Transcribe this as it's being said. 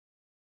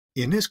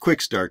In this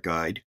Quick Start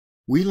Guide,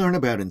 we learn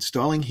about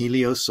installing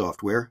Helios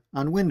software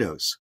on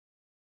Windows.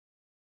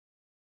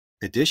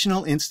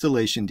 Additional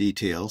installation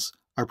details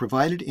are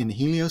provided in the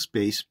Helios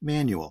Base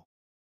Manual.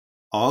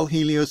 All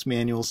Helios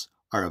manuals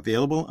are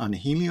available on the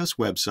Helios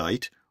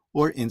website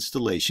or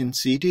installation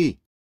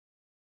CD.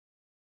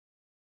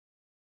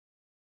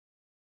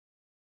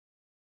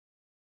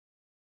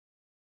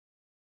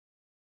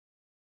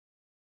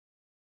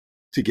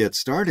 To get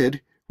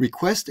started,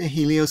 request a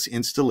Helios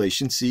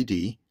installation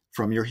CD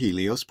from your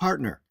Helios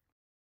partner.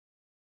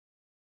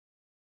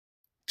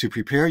 To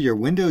prepare your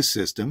Windows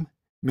system,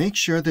 make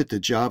sure that the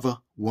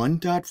Java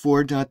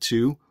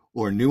 1.4.2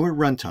 or newer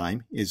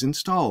runtime is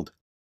installed.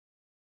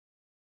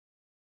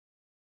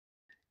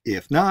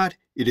 If not,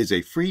 it is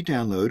a free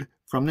download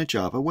from the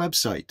Java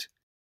website.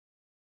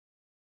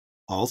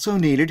 Also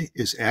needed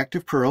is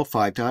Active Perl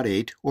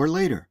 5.8 or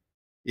later.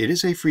 It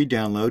is a free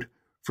download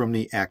from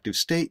the Active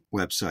State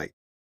website.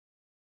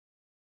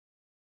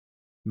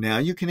 Now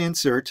you can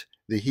insert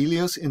the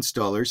Helios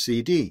installer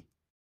CD.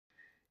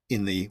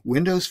 In the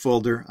Windows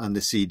folder on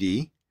the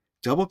CD,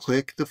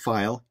 double-click the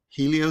file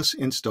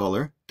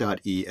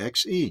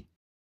heliosinstaller.exe.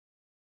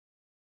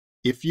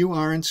 If you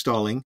are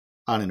installing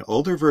on an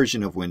older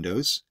version of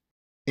Windows,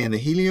 and the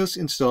Helios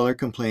installer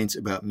complains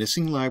about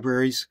missing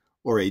libraries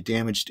or a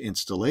damaged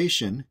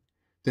installation,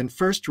 then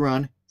first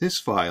run this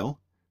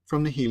file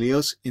from the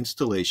Helios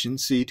installation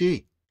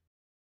CD.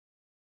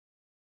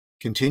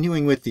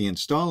 Continuing with the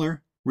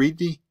installer, read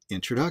the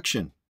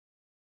introduction.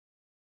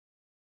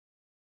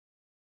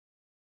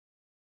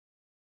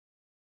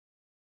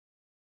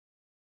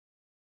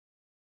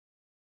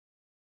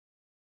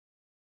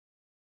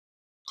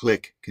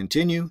 Click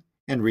Continue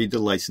and read the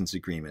license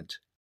agreement.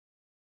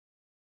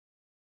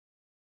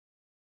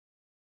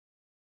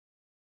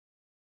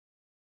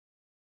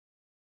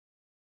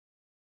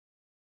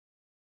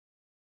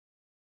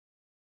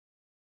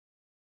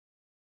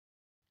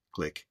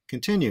 Click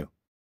Continue.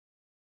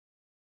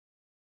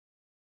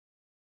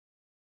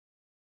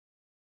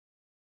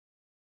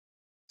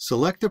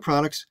 Select the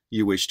products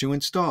you wish to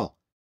install.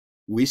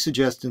 We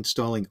suggest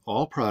installing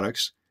all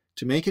products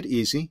to make it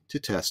easy to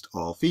test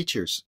all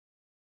features.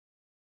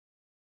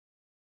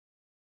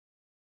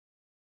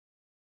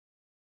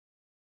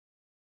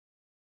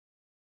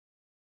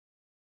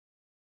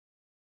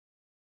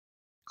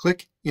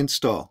 Click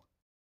Install.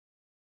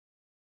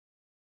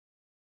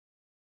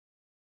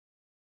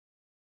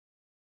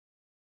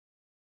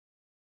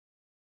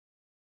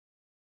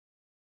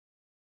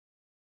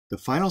 The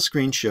final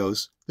screen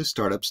shows the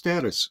startup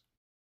status.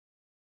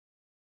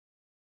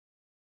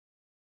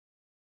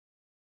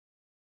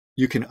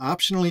 You can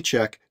optionally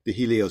check the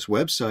Helios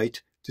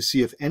website to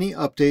see if any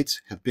updates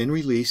have been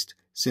released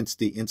since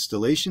the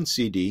installation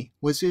CD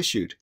was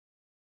issued.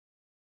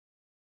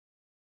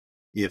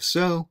 If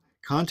so,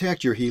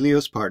 contact your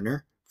Helios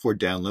partner for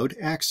download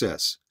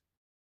access.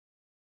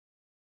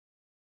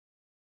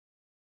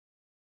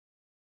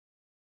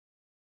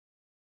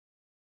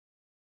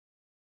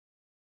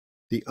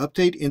 The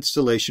update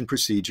installation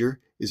procedure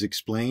is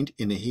explained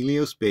in the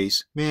Helios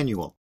Base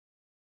Manual.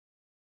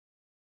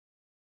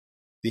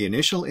 The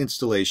initial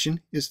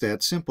installation is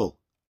that simple.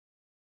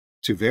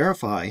 To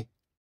verify,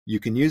 you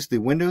can use the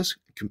Windows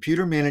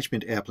Computer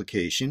Management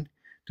application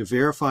to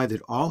verify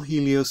that all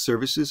Helios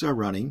services are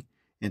running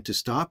and to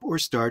stop or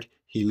start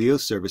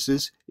Helios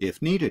services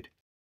if needed.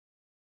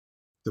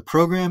 The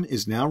program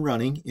is now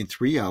running in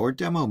 3-hour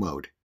demo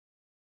mode.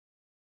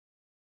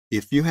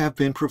 If you have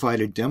been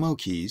provided demo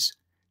keys,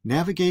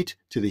 navigate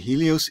to the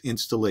Helios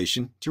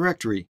installation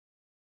directory.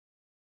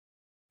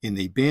 In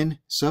the bin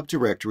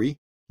subdirectory,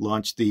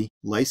 launch the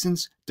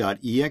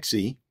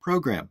license.exe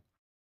program.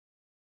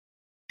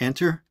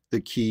 Enter the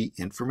key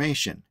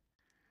information.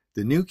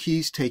 The new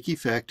keys take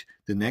effect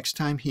the next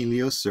time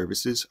Helios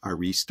services are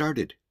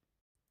restarted.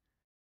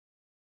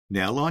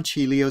 Now launch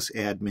Helios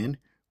Admin,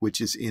 which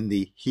is in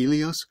the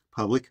Helios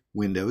Public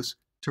Windows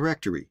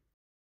directory.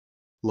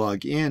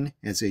 Log in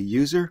as a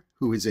user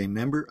who is a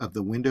member of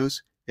the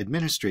Windows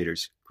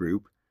Administrators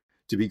group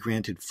to be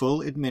granted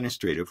full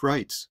administrative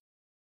rights.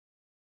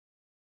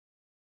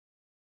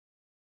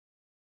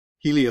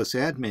 Helios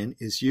Admin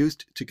is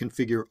used to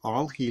configure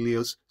all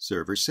Helios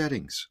server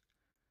settings.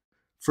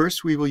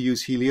 First, we will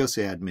use Helios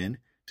Admin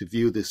to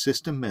view the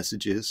system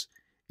messages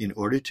in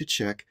order to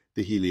check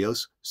the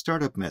Helios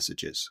startup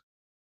messages.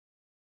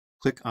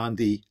 Click on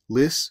the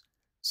List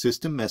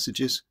System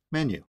Messages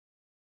menu.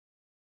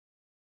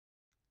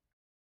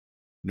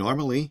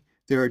 Normally,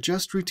 there are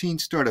just routine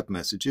startup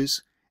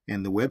messages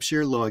and the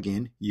WebShare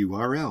login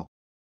URL.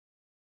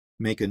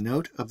 Make a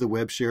note of the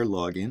WebShare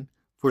login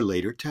for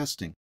later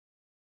testing.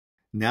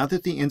 Now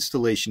that the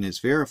installation is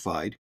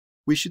verified,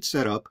 we should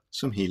set up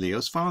some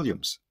Helios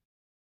volumes.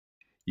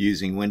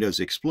 Using Windows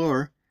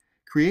Explorer,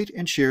 create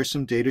and share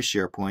some data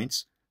share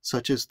points,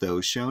 such as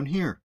those shown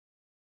here.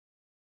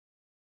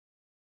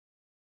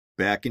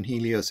 Back in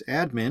Helios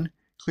Admin,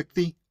 click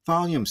the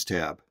Volumes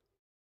tab.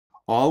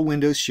 All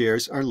Windows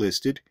shares are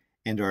listed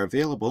and are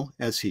available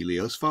as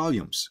Helios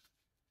volumes.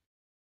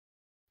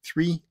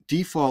 3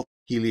 default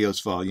Helios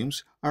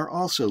volumes are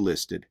also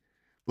listed,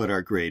 but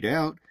are grayed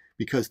out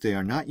because they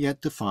are not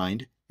yet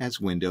defined as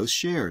Windows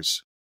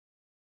shares.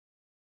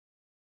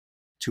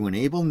 To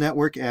enable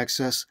network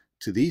access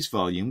to these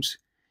volumes,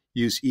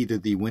 use either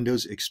the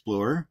Windows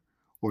Explorer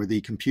or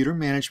the Computer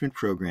Management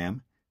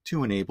Program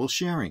to enable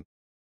sharing.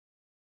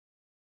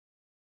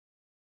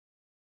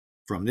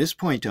 From this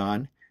point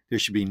on, there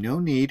should be no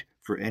need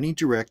for any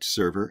direct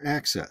server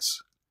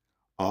access.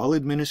 All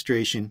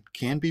administration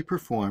can be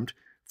performed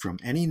from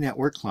any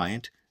network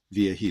client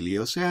via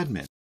Helios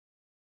Admin.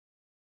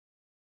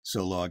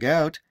 So log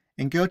out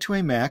and go to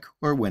a Mac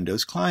or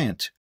Windows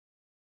client.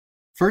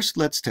 First,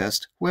 let's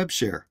test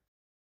WebShare.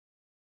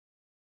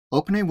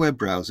 Open a web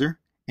browser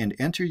and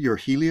enter your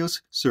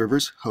Helios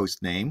server's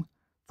host name,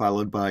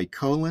 followed by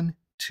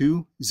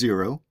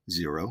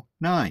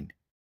 :2009.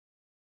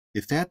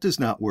 If that does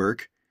not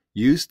work,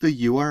 use the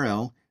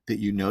URL that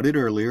you noted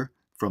earlier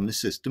from the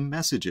system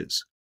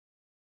messages.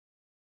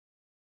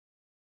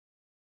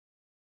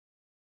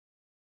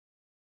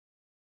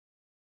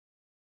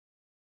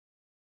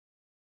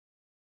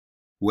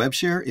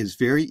 WebShare is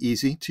very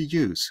easy to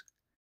use.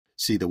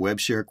 See the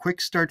WebShare Quick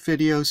Start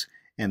videos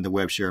and the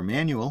WebShare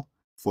manual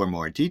for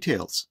more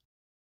details.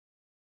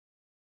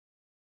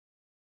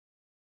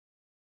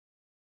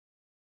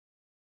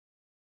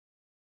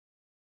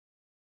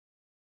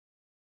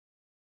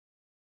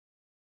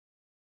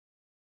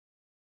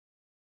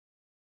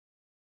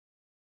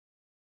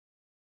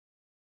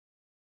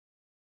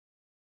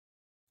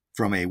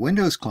 From a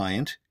Windows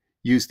client,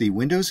 use the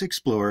Windows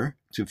Explorer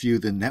to view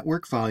the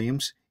network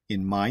volumes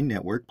in My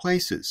Network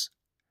Places.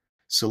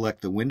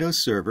 Select the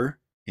Windows server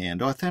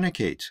and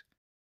authenticate.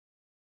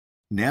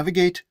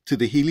 Navigate to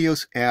the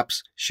Helios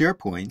Apps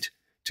SharePoint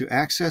to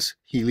access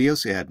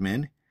Helios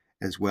Admin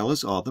as well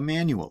as all the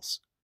manuals.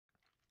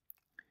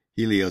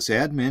 Helios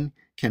Admin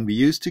can be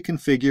used to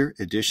configure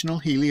additional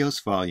Helios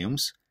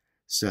volumes,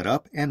 set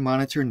up and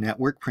monitor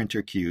network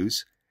printer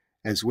queues,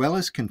 as well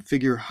as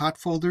configure hot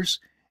folders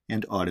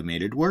and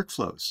automated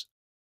workflows.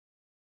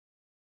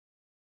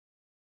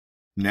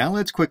 Now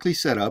let's quickly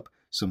set up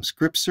some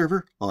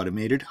ScriptServer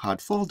automated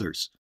hot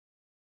folders.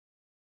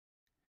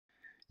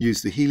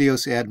 Use the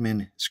Helios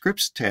Admin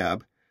Scripts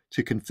tab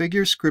to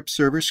configure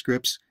ScriptServer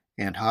scripts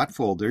and hot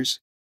folders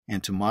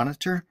and to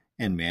monitor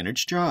and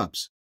manage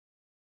jobs.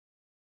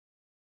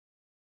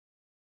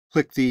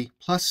 Click the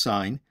plus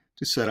sign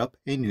to set up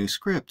a new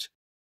script.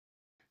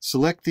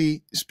 Select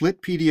the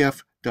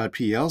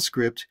splitpdf.pl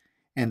script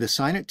and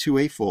assign it to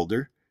a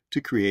folder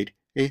to create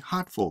a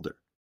hot folder.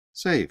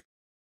 Save.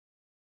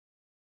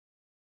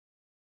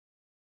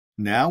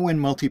 Now when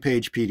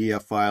multi-page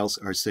PDF files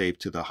are saved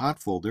to the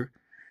hot folder,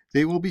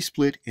 they will be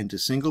split into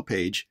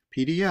single-page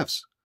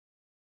PDFs.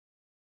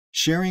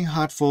 Sharing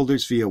hot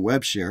folders via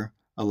WebShare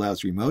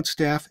allows remote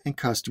staff and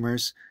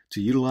customers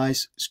to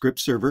utilize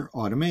ScriptServer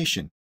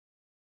automation.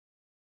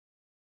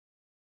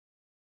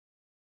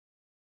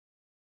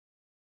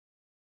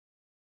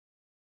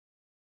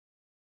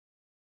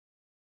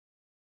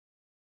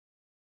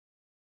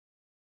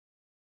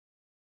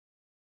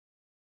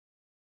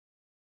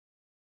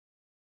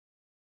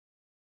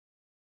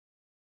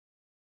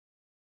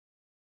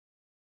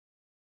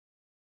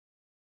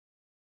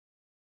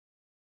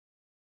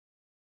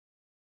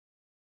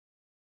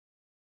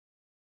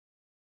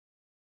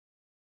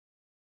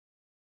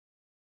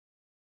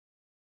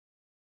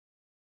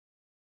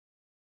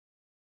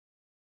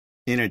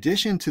 In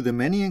addition to the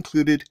many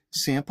included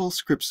sample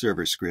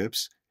ScriptServer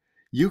scripts,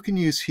 you can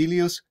use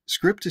Helios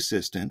Script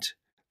Assistant,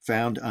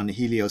 found on the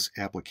Helios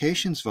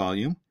Applications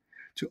volume,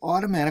 to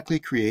automatically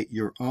create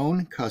your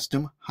own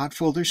custom hot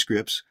folder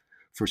scripts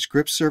for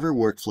ScriptServer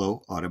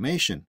workflow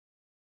automation.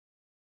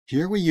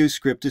 Here we use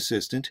Script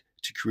Assistant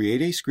to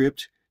create a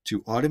script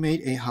to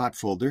automate a hot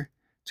folder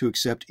to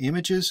accept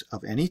images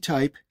of any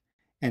type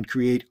and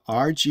create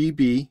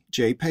RGB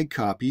JPEG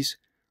copies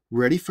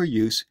ready for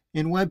use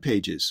in web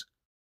pages.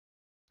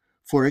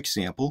 For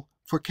example,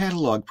 for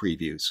catalog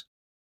previews.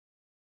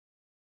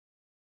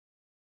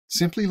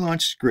 Simply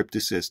launch Script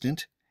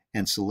Assistant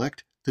and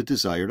select the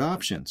desired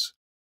options.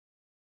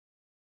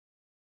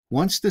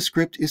 Once the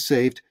script is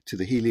saved to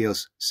the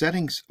Helios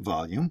Settings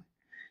volume,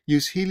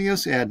 use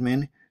Helios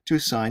Admin to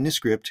assign the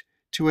script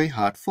to a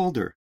hot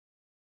folder.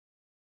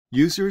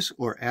 Users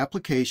or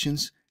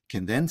applications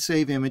can then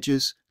save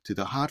images to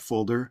the hot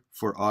folder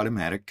for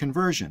automatic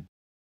conversion.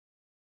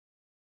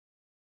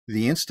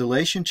 The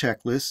installation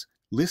checklist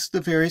lists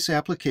the various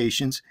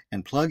applications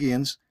and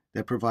plugins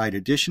that provide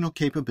additional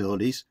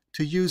capabilities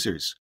to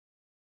users.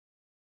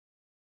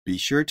 Be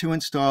sure to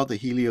install the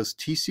Helios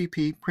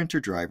TCP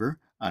printer driver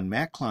on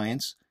Mac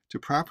clients to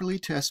properly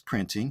test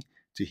printing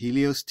to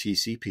Helios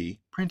TCP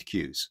print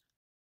queues.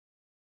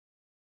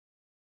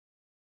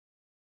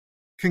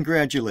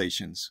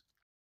 Congratulations!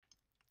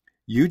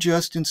 You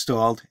just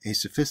installed a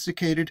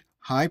sophisticated,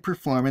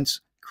 high-performance,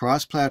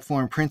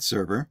 cross-platform print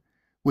server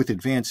with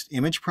advanced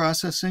image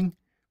processing,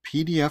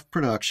 PDF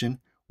production,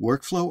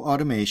 workflow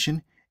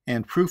automation,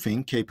 and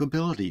proofing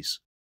capabilities.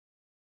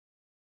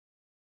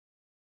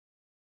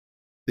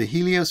 The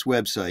Helios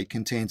website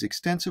contains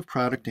extensive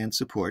product and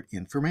support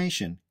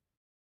information.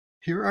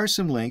 Here are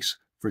some links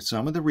for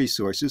some of the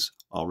resources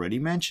already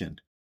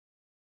mentioned.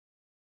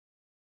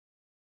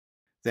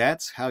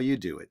 That's how you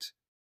do it.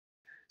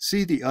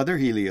 See the other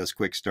Helios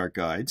Quick Start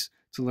guides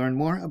to learn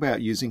more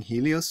about using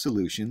Helios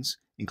solutions,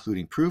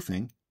 including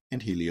proofing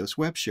and Helios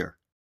WebShare.